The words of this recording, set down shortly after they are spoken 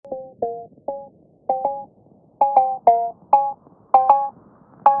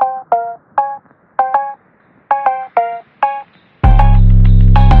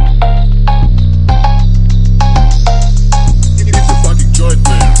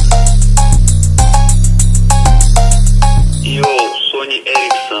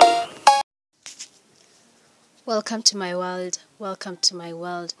Welcome to my world. Welcome to my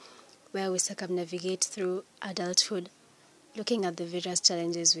world, where we circumnavigate through adulthood, looking at the various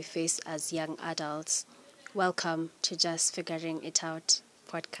challenges we face as young adults. Welcome to Just Figuring It Out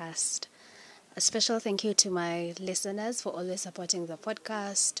podcast. A special thank you to my listeners for always supporting the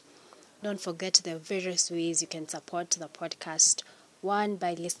podcast. Don't forget the various ways you can support the podcast. 1,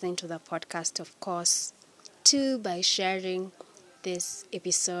 by listening to the podcast, of course. 2, by sharing this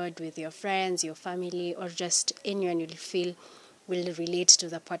episode with your friends, your family, or just anyone you feel will relate to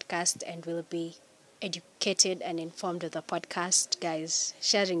the podcast and will be educated and informed of the podcast. Guys,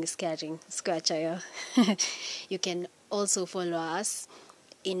 sharing is caring. Squachayo. You can also follow us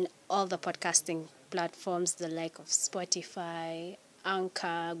in all the podcasting platforms, the like of Spotify,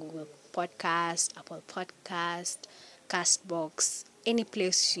 Anchor, Google Podcast, Apple Podcast, Castbox, any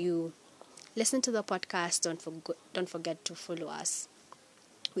place you listen to the podcast. Don't forget to follow us.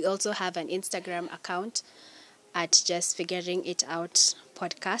 We also have an Instagram account at Just Figuring It Out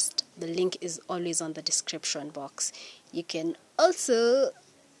podcast. The link is always on the description box. You can also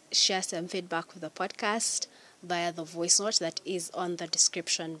share some feedback with the podcast via the voice note that is on the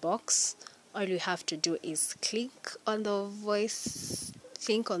description box. All you have to do is click on the voice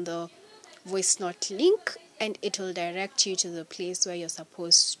note link, and it will direct you to the place where you're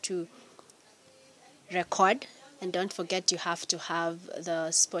supposed to record. And don't forget, you have to have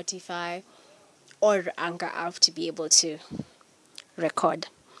the Spotify or Anchor app to be able to record.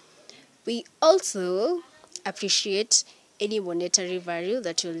 We also appreciate any monetary value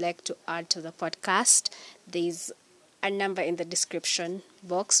that you'd like to add to the podcast. There's a number in the description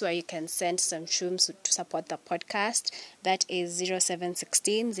box where you can send some shrooms to support the podcast. That is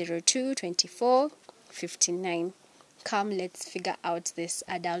 0716 02 24 59. Come, let's figure out this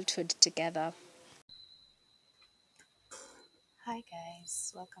adulthood together. Hi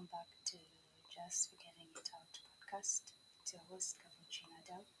guys, welcome back to Just Figuring It Out podcast. It's your host,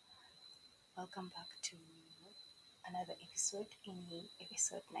 Shenanigans. Welcome back to another episode, in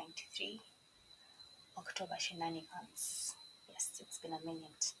episode 93, October Shenanigans. Yes, it's been a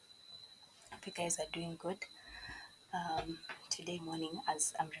minute. Hope you guys are doing good. Today morning,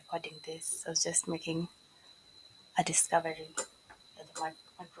 as I'm recording this, I was just making a discovery with the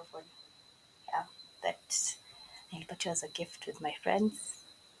microphone. Yeah, that I purchased as a gift with my friends.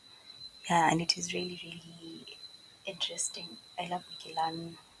 Yeah, and it is really, really interesting. I love making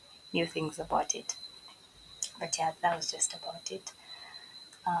learn new things about it. But yeah, that was just about it.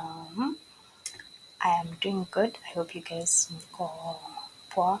 I am doing good. I hope you guys go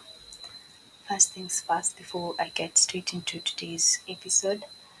poor. First things first, before I get straight into today's episode,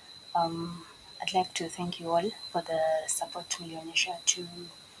 I'd like to thank you all for the support mlionyesha to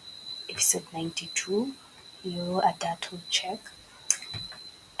episode 92. You adulthood check.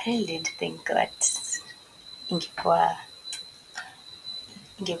 I really didn't think that ingekuwa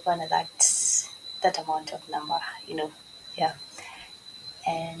na that amount of number, yeah.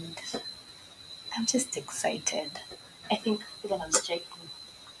 And I'm just excited. I think even I was checking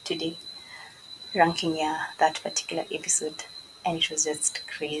today, ranking that particular episode, and it was just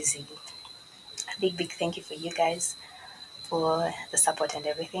crazy. A big thank you for you guys for the support and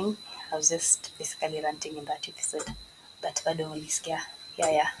everything. I was just basically ranting in that episode, but bado mulisikia.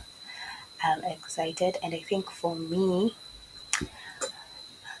 Yeah. I'm excited, and I think for me,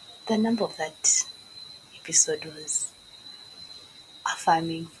 the number of that episode was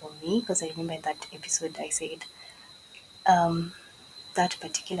affirming for me, because I remember in that episode I said that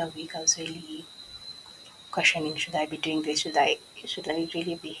particular week I was really questioning, should I be doing this, should I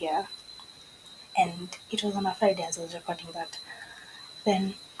really be here? And it was on a Friday as I was recording that.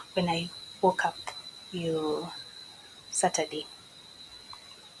 Then when I woke up Saturday,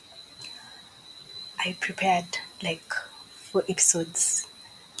 I prepared like 4 episodes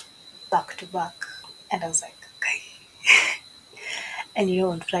back to back, and I was like, okay. And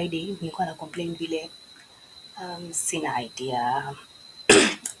on Friday nilikuwa na complain vile sina idea.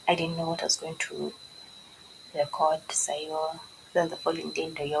 I didn't know what I was going to record. So then the following day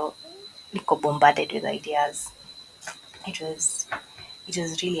ndio niko bombarded with ideas. It was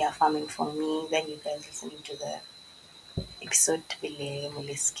really affirming for me. Then you guys listening to the episode vile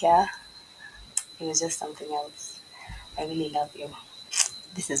mulisikia, it was just something else. I really love you.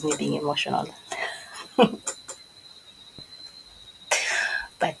 This is me being emotional.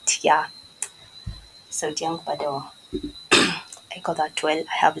 But yeah, sauti yangu bado I got that well.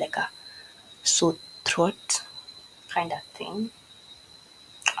 I have like a sore throat kind of thing.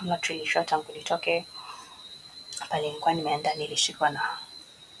 I'm not really sure tangu nitoke pale nilikuwa nimeenda, nilishikwa na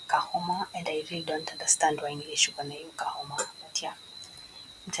kahoma, and I really don't understand why nilishikwa na hiyo kahoma, but yeah,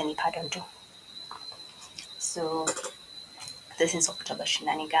 mtani pardon too. So this is October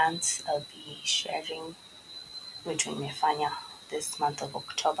Shenanigans. I'll be sharing between Mefanya this month of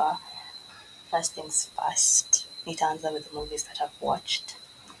October. First things first, nitaanza with the movies that I've watched.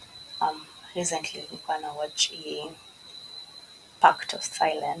 Recently nilikuwa na watch a Pact of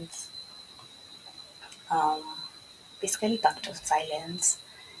Silence. Basically Pact of Silence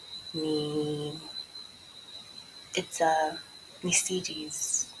ni it's a ni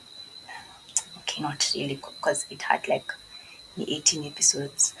series. Okay, not really because it had like 18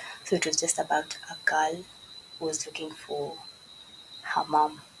 episodes. So it was just about a girl who was looking for her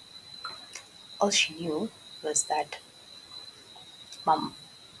mom. All she knew was that mom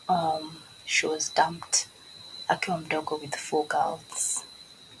she was dumped akiwa mdogo with 4 girls.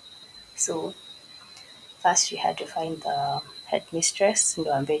 So first she had to find the headmistress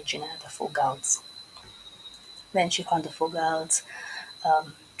ndo ambaye jina the 4 girls. Then she found the 4 girls,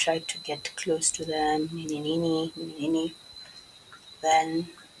 tried to get close to them, nini nini, nini nini. Then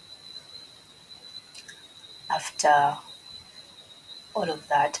after all of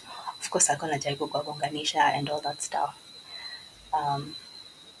that, of course alikuwa anajaribu kuwagonganisha and all that stuff.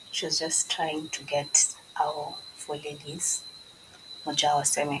 She was just trying to get our 4 ladies moja wao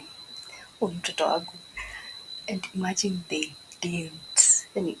aseme huyu mtoto wangu, and imagine they didn't,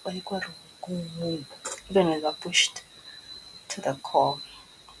 yani walikuwa rugumu, even when they were pushed to the core.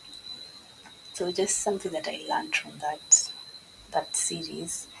 So just something that I learned from that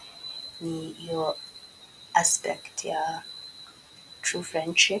series ni your aspect ya true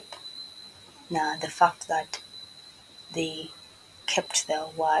friendship na the fact that they kept their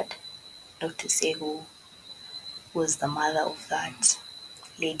word, not to say who was the mother of that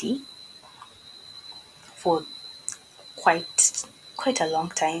lady for quite a long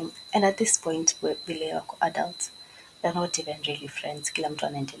time. And at this point vile wako adults, they're not even really friends, kila mtu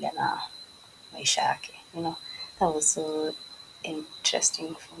anaendelea na maisha yake, you know. That was so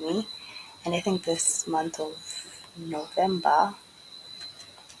interesting for me. And I think this month of November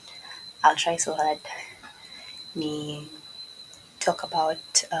I'll try so hard me talk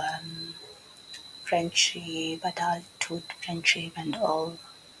about friendship, adulthood friendship and all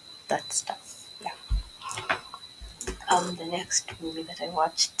that stuff. Yeah. The next movie that I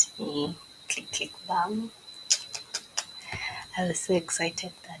watched is Click Click Bang. I was so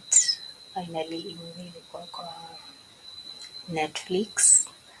excited that finally movie ilikuwa kwa Netflix.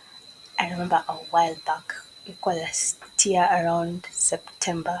 I remember a while back, ilikuwa last year around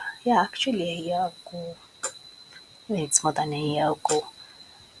September. Yeah, actually a year ago. Maybe it's more than a year ago.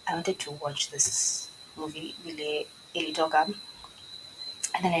 I wanted to watch this movie vile ilitoka.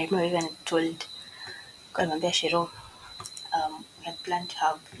 And then I remember even told Kalmambia Shiro, we had planned to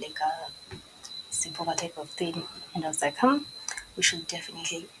have like a sleepover type of thing. And I was like, we should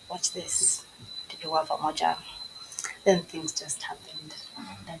definitely watch this tukiwa pamoja. Then things just happened.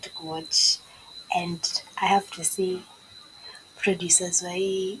 I had to go watch. And I have to say, producers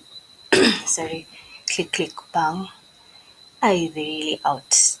why sorry, Click Click Bang, I really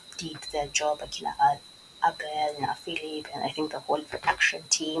outdid their job. Akina Abel and Philip, and I think the whole production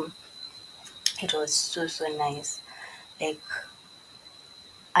team. It was so nice. Like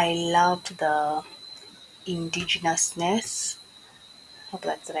I loved the indigenousness. I hope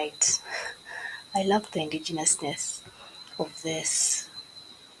that's right. I loved the indigenousness of this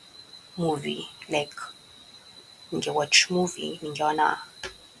movie. Like watch movie, ningeona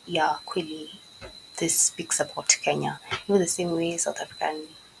yeah, kweli this speaks about Kenya. You know the same way South African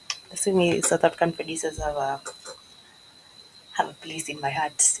producers have a place in my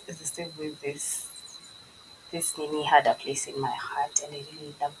heart. It's the same way this Nini had a place in my heart, and I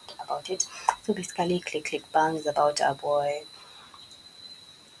really loved about it. So basically, Click Click Bang is about a boy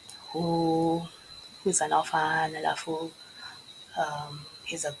who who's an orphan, alafu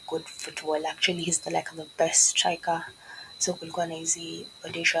he's a good footballer. Actually, he's the best striker. So kulikuwa na hizi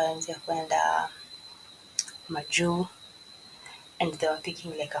auditions ya kwenda majuu, and they were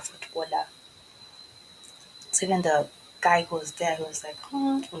picking like a footballer. So even the guy who was there, he was like,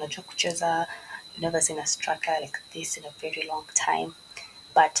 unajua kucheza, I've never seen a striker like this in a very long time.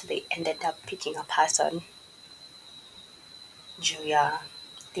 But they ended up picking a person juu ya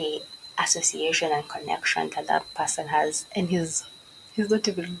the association and connection that that person has, and he's not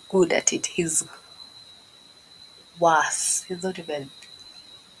even good at it. He's worse. He's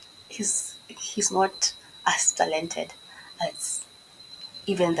not as talented as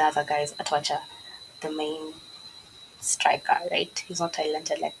even the other guys at Wacha, the main striker, right? He's not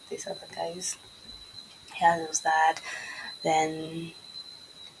talented like these other guys. Yeah, there was that. Then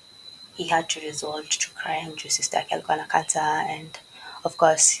he had to resort to crime to sister yake alikuwa na cancer, and of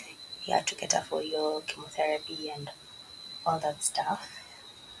course he yeah, to cater for your chemotherapy and all that stuff.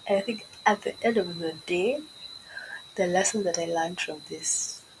 And I think at the end of the day, the lesson that I learned from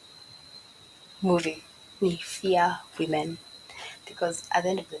this movie, me fear women, because at the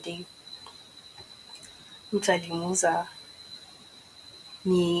end of the day, mtu alimuuza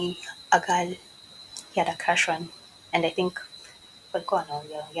ni a girl he had a crush on, and I think walikuwa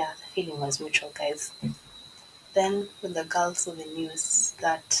wanaongea, yeah, the feeling was mutual, guys. Then when the girl saw the news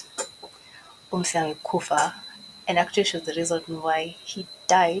that umse amekufa, and actually she was the reason why he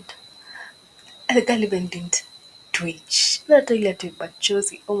died, and the girl even didn't twitch. Not really to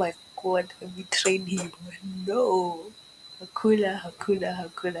machozi. Oh my god, I betrayed him. No. Hakuna, hakuna,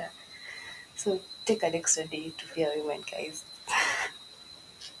 hakuna. So take an extra day to fear women, guys.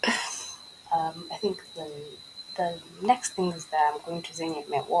 I think the next things that I'm going to say I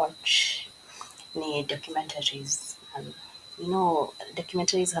may watch ni documentaries.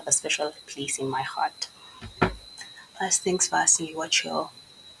 Documentaries have a special place in my heart. First things first, you watch your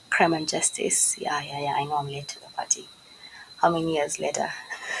Crime and Justice. Yeah. I know I'm late to the party. How many years later?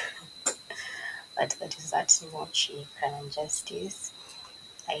 But that is that you watch Crime and Justice.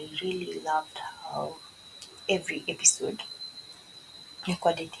 I really loved how every episode was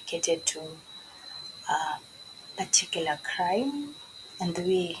dedicated to a particular crime and the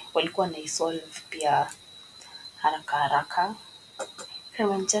way walikuwa wanaisolve pia haraka haraka.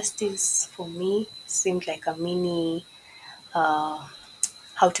 Crime and Justice for me seemed like a mini uh,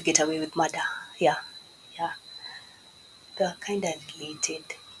 How to Get Away with Murder. Yeah. They're kind of related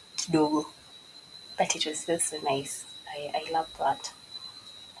kidogo, but it was still so nice. I love that.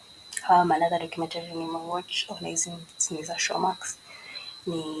 Another documentary nimewatch on hizi ni za Showmax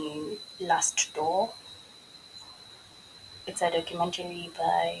ni Last Door. It's a documentary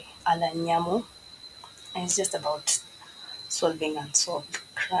by Alan Nyamu, and it's just about solving unsolved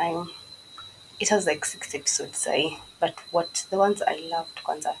crime. It has like 6 episodes, but what the ones I loved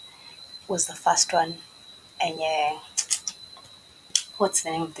kwanza was the first one. And yeah, what's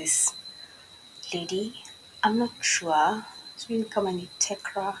the name of this lady? I'm not sure. Sijui kama ni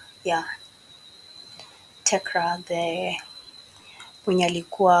Tekra. Yeah, Tekra, the mwenye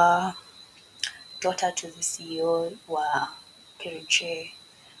alikuwa daughter to the CEO wa Keriche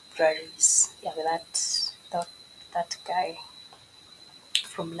Breweries. Yeah, that guy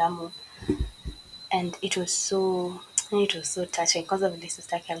from Lamu. And it was so touching because of vile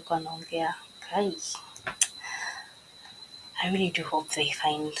sister yake alikuwa anaongea. Guys, I really do hope they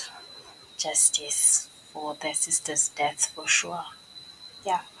find justice for their sister's death for sure.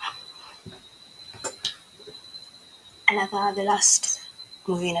 Yeah. The last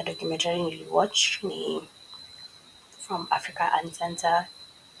movie in a documentary we watched ni From Africa Uncensored,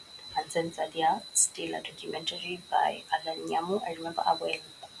 yeah. It's still a documentary by Alan Nyamu. I remember a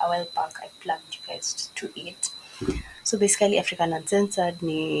while back I plugged you guys to it. So basically African Uncensored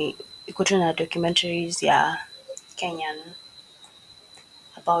ni iko tu na documentaries ya Kenyan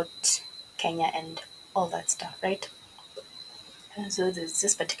about Kenya and all that stuff, right? And so there's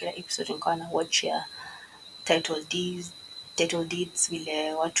this particular episode in Kwana watch ya title deeds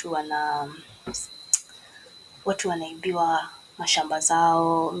vile watu wanaibiwa mashamba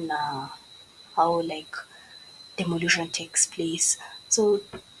zao na how like demolition takes place. So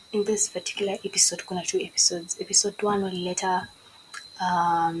in this particular episode kuna 2 episodes. Episode 1 walileta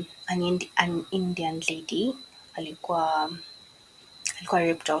an Indian lady alikuwa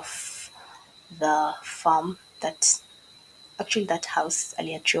ripped off the farm that house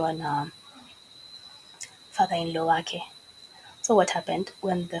aliachiwa na father-in-law wake. So what happened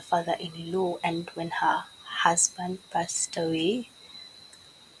when the father-in-law and when her husband passed away,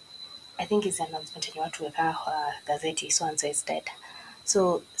 I think it's an announcement yenye watu weka kwa gazeti, so and so is dead.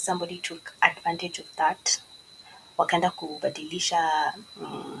 So somebody took advantage of that, wakaenda kubadilisha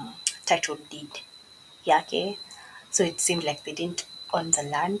title deed yake, so it seemed like they didn't own the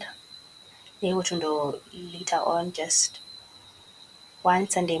land. They watu ndo later on, just one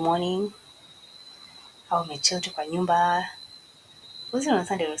Sunday morning, au wamechill tu kwa nyumba. Was it on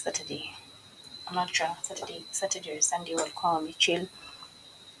Sunday or Saturday? I'm not sure. Saturday or Sunday walikuwa wamechill,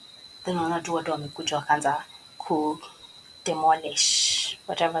 then unaona tu watu wamekuja wakaanza ku demolish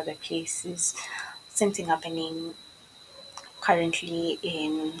whatever the place is. Same thing happening currently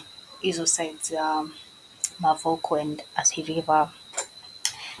in hizo sides, Mavoko and Athi River.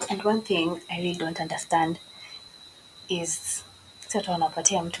 And one thing I really don't understand is sort of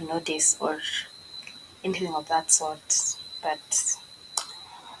wanapatia mtu notice or anything of that sort. But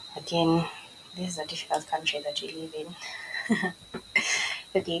again, this is a difficult country that we live in.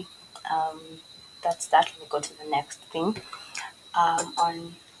 Okay, that's that. Let me go to the next thing.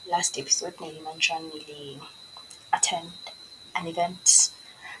 On last episode, Nelly mentioned Nelly attend an event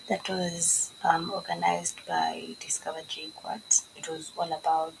that was organized by Discover Quad. It was all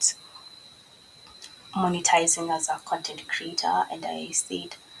about monetizing as a content creator, and I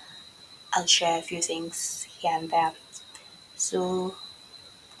said I'll share a few things here and there. So,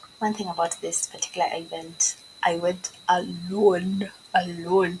 one thing about this particular event, I went alone.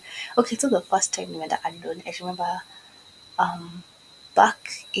 Alone. Okay, so the first time we went alone, I remember um,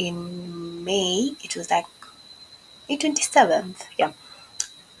 back in May, it was like May 27th. Yeah,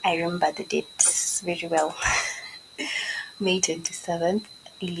 I remember the dates very well. May 27th,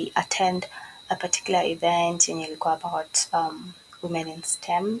 really attend a particular event yenye ilikuwa about women in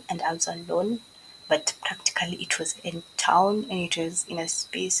STEM, and I was alone, but practically it was in town and it was in a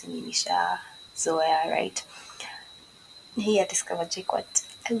space in Inisha Zoya, right? Here I discovered what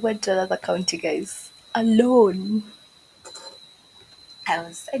I went to another county, guys, alone.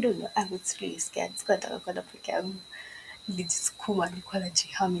 I don't know, I was really scared. Sikuwa nataka kwenda peke yangu. Nilijisukuma, nilikuwa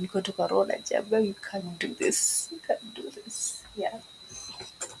najihami, nilikuwa tu kwa roho najiambia, you can't do this, you can't do this. Yeah.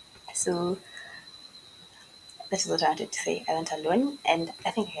 So this is what I wanted to say. I went alone, and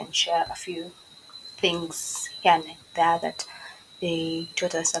I think I can share a few things here and there that they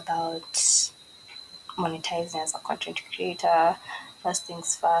taught us about monetizing as a content creator. First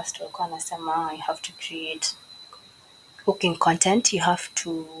things first, walikuwa wanasema you have to create hooking content. You have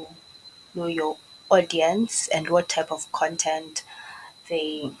to know your audience and what type of content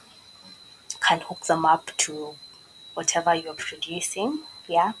they can hook them up to whatever you're producing.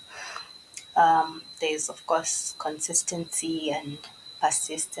 Yeah. There's of course consistency and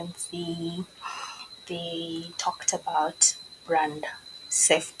persistency. They talked about brand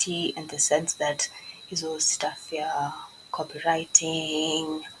safety in the sense that hizo stuff ya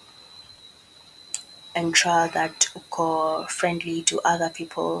copywriting, ensure that uko friendly to other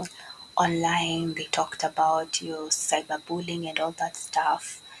people online. They talked about your cyberbullying and all that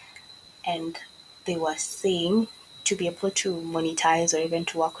stuff. And they were saying to be able to monetize or even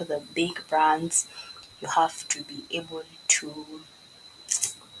to work with the big brands, you have to be able to,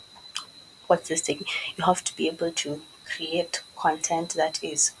 what's this thing? You have to be able to create content that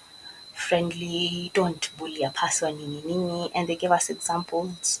is friendly, don't bully a person, nini nini. And they gave us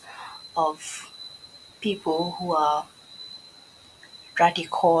examples of people who are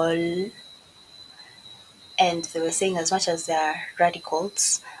radical, and they were saying as much as they're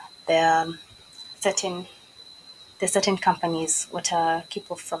radicals, there are certain there's certain companies what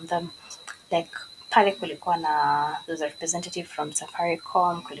keep off from them. Like pale kulikuwa na there's a representative from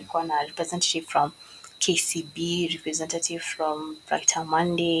Safaricom, kulikuwa na representative from KCB, representative from Brighter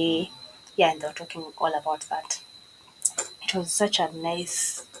Monday. Yeah, and they were talking all about that. It was such a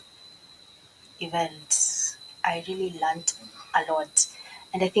nice event. I really learned a lot.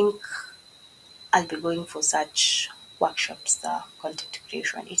 And I think I'll be going for such workshops, the content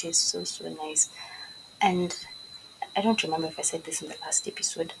creation. It is so, so nice. And I don't remember if I said this in the last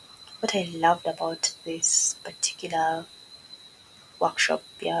episode. What I loved about this particular workshop,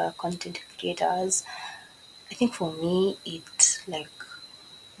 yeah, content creators, I think for me, it like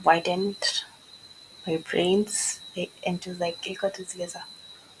widened my brains. And it was like, ilikuwa tu zile za,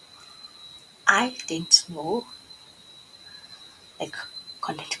 I didn't know like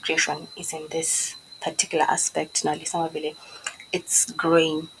content creation is in this particular aspect. Now, nilisema vile it's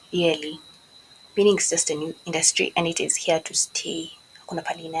growing yearly, meaning it's just a new industry and it is here to stay. Hakuna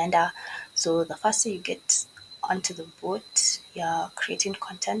pali inaenda. So the faster you get onto the boat, you're creating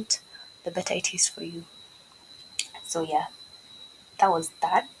content, the better it is for you. So yeah, that was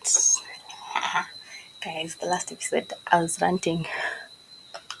that. Guys, the last episode I was ranting.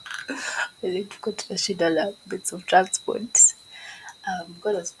 Really got shida bits of transport.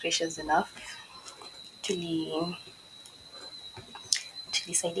 God was gracious enough. Tuli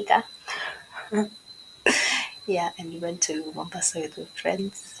tulisaidika. Yeah, and we went to Mombasa with our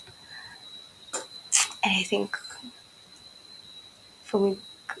friends. And I think for me,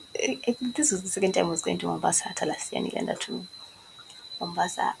 this was the second time I was going to Mombasa. Hata last year nilienda to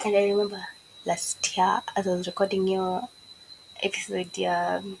Mombasa. And I remember last year as I was recording your episode,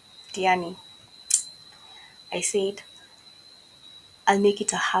 Diani, I said I'll make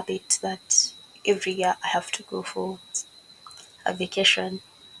it a habit that every year I have to go for a vacation.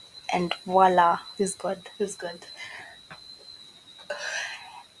 And voila, who's God? Who's God?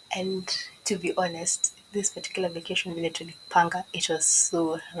 And to be honest, this particular vacation we literally panga, it was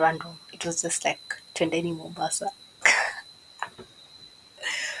so random. It was just like twendeni Mombasa.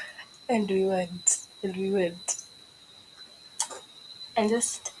 And we went. And we went. And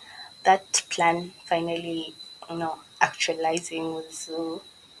just that plan finally, actualizing was so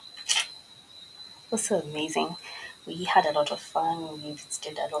was so amazing. We had a lot of fun. We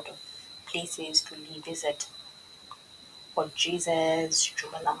visited a lot of places to revisit Fort Jesus,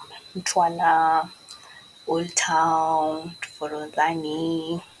 Jubalam, Mtwana, Old Town,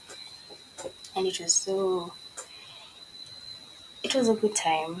 Forodhani, and it was a good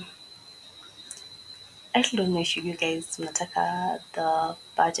time. I don't know if you guys nataka the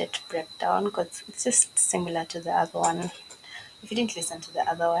budget breakdown because it's just similar to the other one. If you didn't listen to the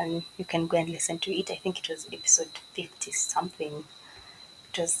other one, you can go and listen to it. I think it was episode 50 something.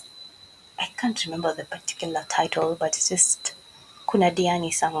 It was, I can't remember the particular title, but it's just Kuna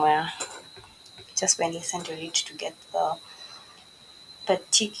Diani somewhere. Just go and listen to it to get the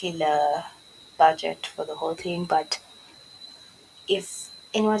particular budget for the whole thing. But if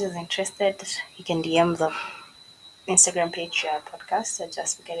anyone is interested, you can DM the Instagram page podcast,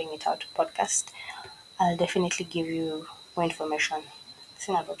 just getting it out podcast. I'll definitely give you more information.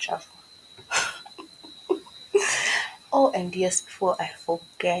 Sing about travel. Oh, and yes, before I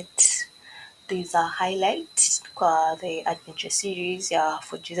forget, there's a highlight for the adventure series. Yeah,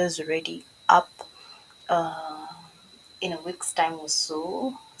 for Jesus already up in a week's time or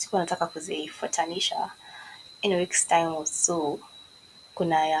so. Sikuwa nataka kuzifuatanisha. In a week's time or so,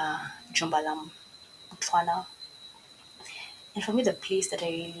 kuna ya jumba la Mtwana. And for me, the place that I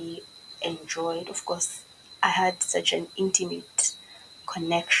really enjoyed, of course, I had such an intimate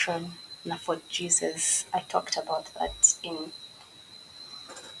connection na for Jesus. I talked about that in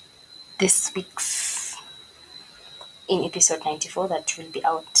this week's in episode 94 that will be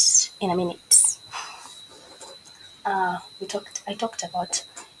out in a minute. I talked about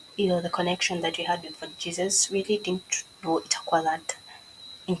the connection that we had with Jesus. Really didn't know it was that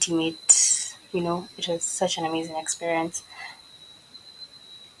intimate. It was such an amazing experience.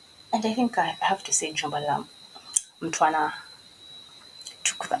 And I think I have to say Jumbala Mtwana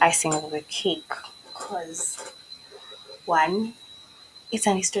took the icing of the cake because one, it's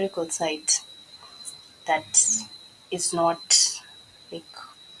an historical site that is not like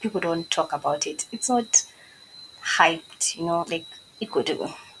people don't talk about it. It's not hyped, like it could do.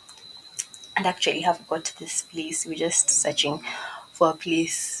 And actually have got this place. We're just searching for a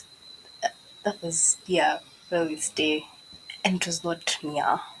place that was where we stay. And it was not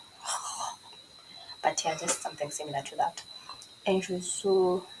near. But yeah, just something similar to that. And it was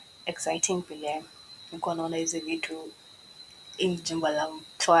so exciting vile nilikuwa naona hizi vitu in jumba la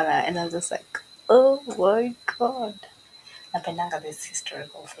Mtwara and I was just like, oh my god. Napendanga these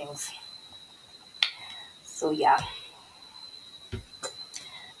historical things. So yeah.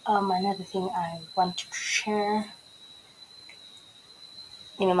 Another thing I want to share.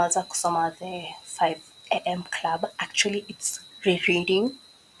 Nimemaliza kusoma the 5 a.m. Club. Actually, it's rereading.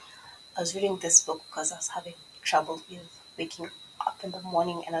 I was reading this book because I was having trouble with waking up in the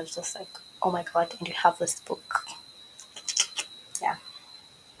morning and I was just like, oh my god, and you have this book. Yeah.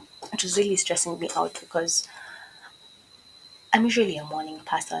 It was really stressing me out because I'm usually a morning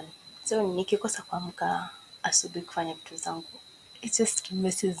person. So nikikosa kuamka asubuhi kufanya vitu zangu, it just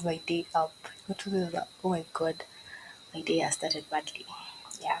messes my day up. It was like, oh my god, my day has started badly.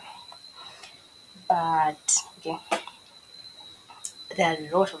 Yeah. But okay, there are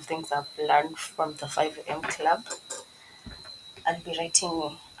a lot of things I've learned from the 5 a.m. club. I'll be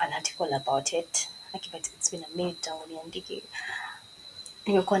writing an article about it. Like, but it's been a minute tangu niandike.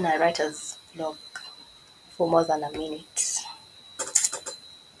 Nimekuwa na writer's block for more than a minute.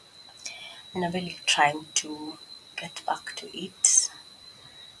 And I'm really trying to get back to it.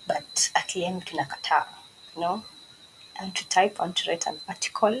 But akili yangu tunakataa, you know? I want to type, I want to write an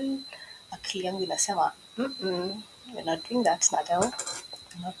article. Akili yangu inasema, we're not doing that, Nadel.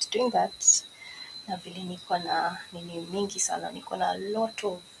 We're not doing that. Na vile niko na nini mingi sana, niko na a lot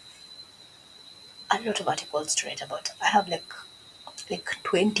of articles to write about. I have like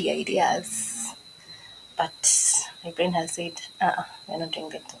 20 ideas, but my brain has said, we're not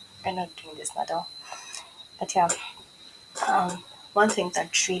doing it. We're not doing this, Nadel. But yeah, one thing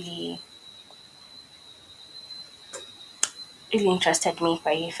that really interested me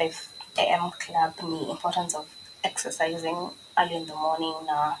by 5 a.m. club, the importance of exercising early in the morning.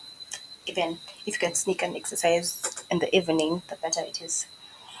 Even if you can sneak an exercise in the evening, the better it is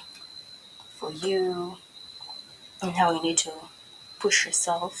for you, and how you need to push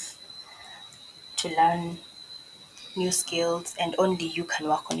yourself to learn new skills, and only you can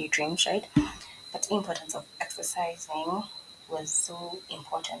work on your dreams, right? But the importance of exercising was so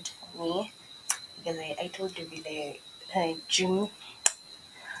important for me because I told you the gym.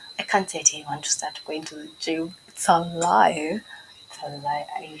 I can't say to anyone to start going to the gym. It's a lie. It's a lie.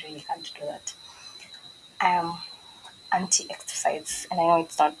 I really can't do that. I am anti-exercise, and I know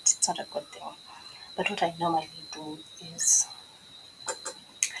it's not a good thing. But what I normally do is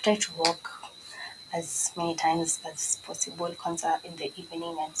I try to walk as many times as possible, concert in the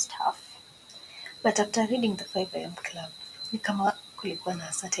evening and stuff. But after reading the 5 a.m. club, ni kama kulikuwa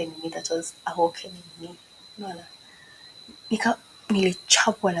na certain me that was awoken in me. Unaona? Nika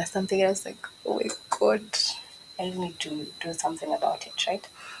nilichapwa na something and I was like, oh my god, I need to do something about it, right?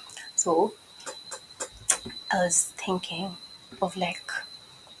 So I was thinking of like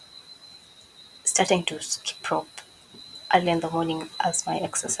starting to skip rope early in the morning as my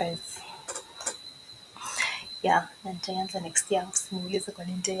exercise. Yeah, na nitaanza next year. Usiniulize kwa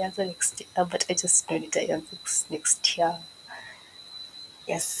nini nitaanza next year, but I just know nitaanza next year.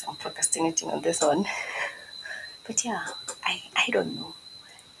 Yes, I'm procrastinating on this one. But yeah, I don't know.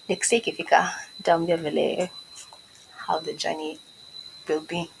 Next year ikifika, nitaambia vile how the journey will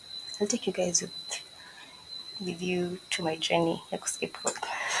be. I'll take you guys with you to my journey ya kuskip rope.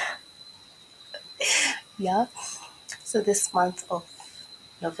 Yeah. So this month of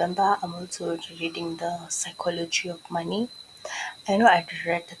November, I'm also reading The Psychology of Money. I know I'd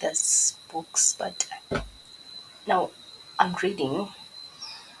read this books, but now I'm reading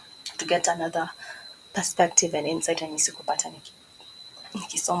to get another perspective and insight and nisikupata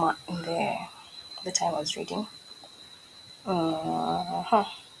nikisoma in the time I was reading. On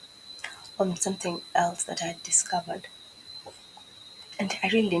something else that I had discovered. And I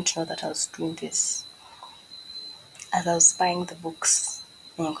really didn't know that I was doing this. As I was buying the books,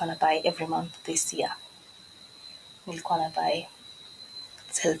 and I'm gonna buy every month this year, nilikuwa na buy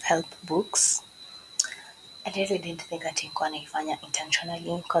self-help books. I really didn't think that nilikuwa naifanya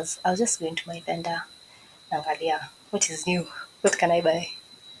intentionally because I was just going to my vendor, naangalia what is new, what can I buy?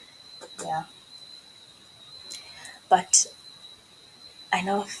 Yeah. But I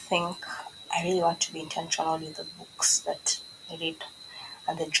now think I really want to be intentional with the books that I read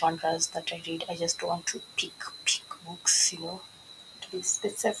and the genres that I read. I just want to pick books, to be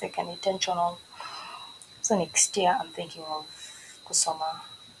specific and intentional. So next year I'm thinking of kusoma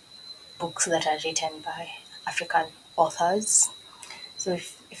books that are written by African authors. So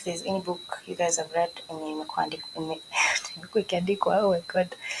if there's any book you guys have read and imeandikwa, oh my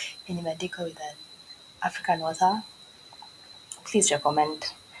god, and imeandikwa with an African author, please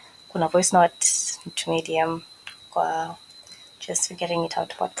recommend. Kuna voice note to Medium kwa Just Figuring It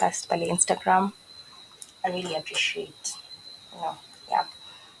Out podcast pale Instagram. I really appreciate, yeah.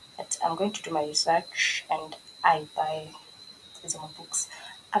 But I'm going to do my research and I buy some books.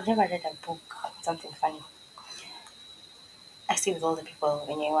 I've never read a book, something funny. I see with all the people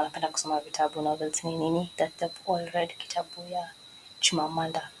wenye wanapenda kusoma vitabu novels nini that they've all read kitabu ya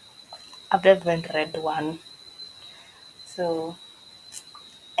Chimamanda. I've never even read one. So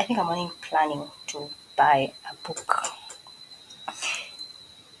I think I'm only planning to buy a book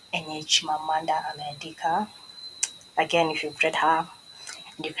enye Chimamanda ameandika. Again, if you've read her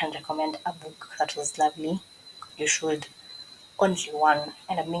and you can recommend a book that was lovely, you should. Only one,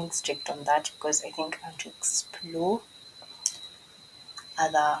 and I'm being strict on that because I think I want to explore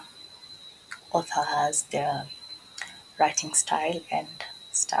other authors, their writing style and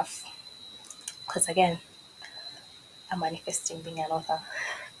stuff. Because again, I'm manifesting being an author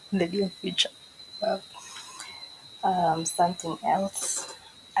in the near future. Well, something else,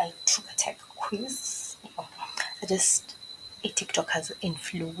 I took a tech quiz. I just, TikTok has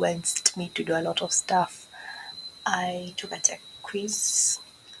influenced me to do a lot of stuff. I took a tech quiz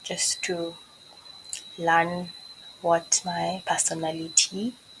just to learn what my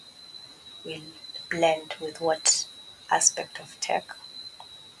personality will blend with what aspect of tech.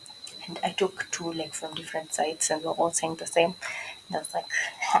 And I took two like from different sites and we're all saying the same. And I was like,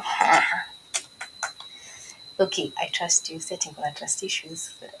 okay, I trust you, setting on trust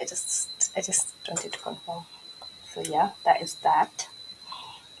issues, but I just wanted to confirm. So yeah, that is that.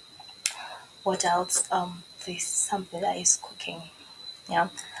 What else? There's something that is cooking. Yeah.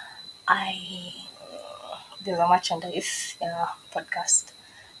 I There's a merchandise podcast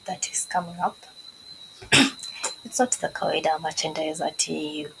that is coming up. It's not the kawaida merchandise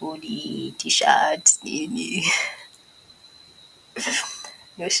ati hoodie, t-shirt, nini.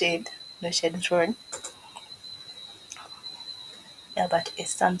 No shade, no shade thrown. Yeah, but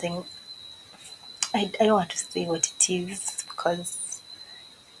it's something I don't want to say what it is because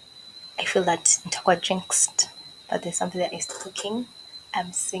I feel that nitakuwa jinxed. But there's something that is cooking.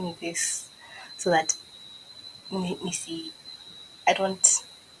 I'm saying this so that nisi I don't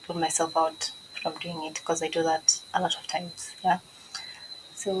put myself out from doing it because I do that a lot of times. Yeah.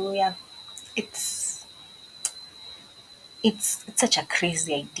 So yeah, it's it's such a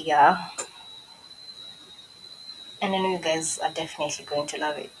crazy idea, and I know you guys are definitely going to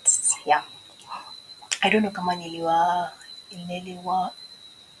love it. Yeah. I don't know kama niliwa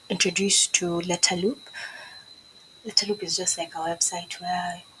introduced to Letter Loop. Letter Loop is just like a website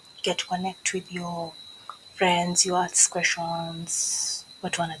where you get to connect with your friends, you ask questions,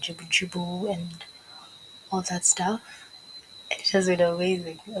 watu wanajibu and all that stuff. It has been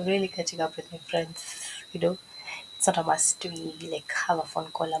amazing. I'm really catching up with my friends, It's not a must we like have a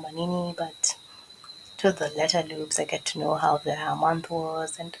phone call or manini, but through the letter loops I get to know how their month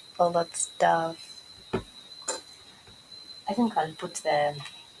was and all that stuff. I think I'll put the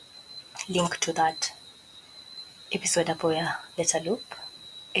link to that episode up where letter loop.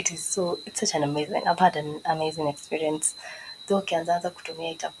 It's such an amazing, I've had an amazing experience. Though ukianza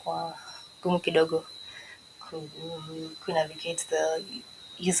kutumia itakuwa gumu kidogo navigate. The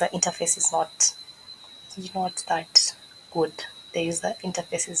user interface is not that good. The user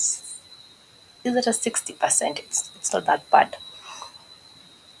interface is at a 60%. It's not that bad.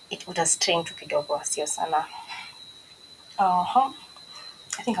 It would have strained tu kidogo, sio sana.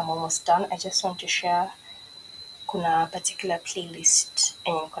 I think I'm almost done. I just want to share kuna particular playlist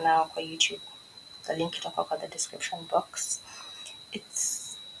yenye niko nayo kwa YouTube. The link itakuwa kwa the description box.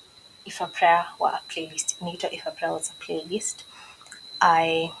 It's If a Prayer was a playlist. Inaitwa If a Prayer was a playlist.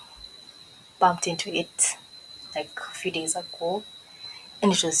 I bumped into it like a few days ago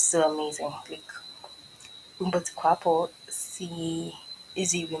and it was so amazing. Like wimbo ziko hapo si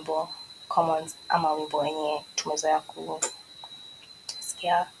hizi wimbo commons ama wimbo wenye tumezoea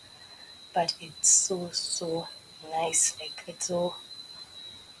kusikia, but it's so nice. Like it's so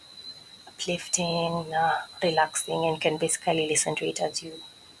uplifting, relaxing, and you can basically listen to it as you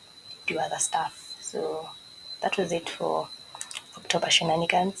do other stuff. So that was it for October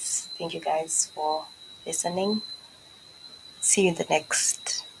Shenanigans. Thank you guys for listening. See you in the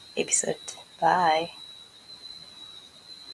next episode. Bye.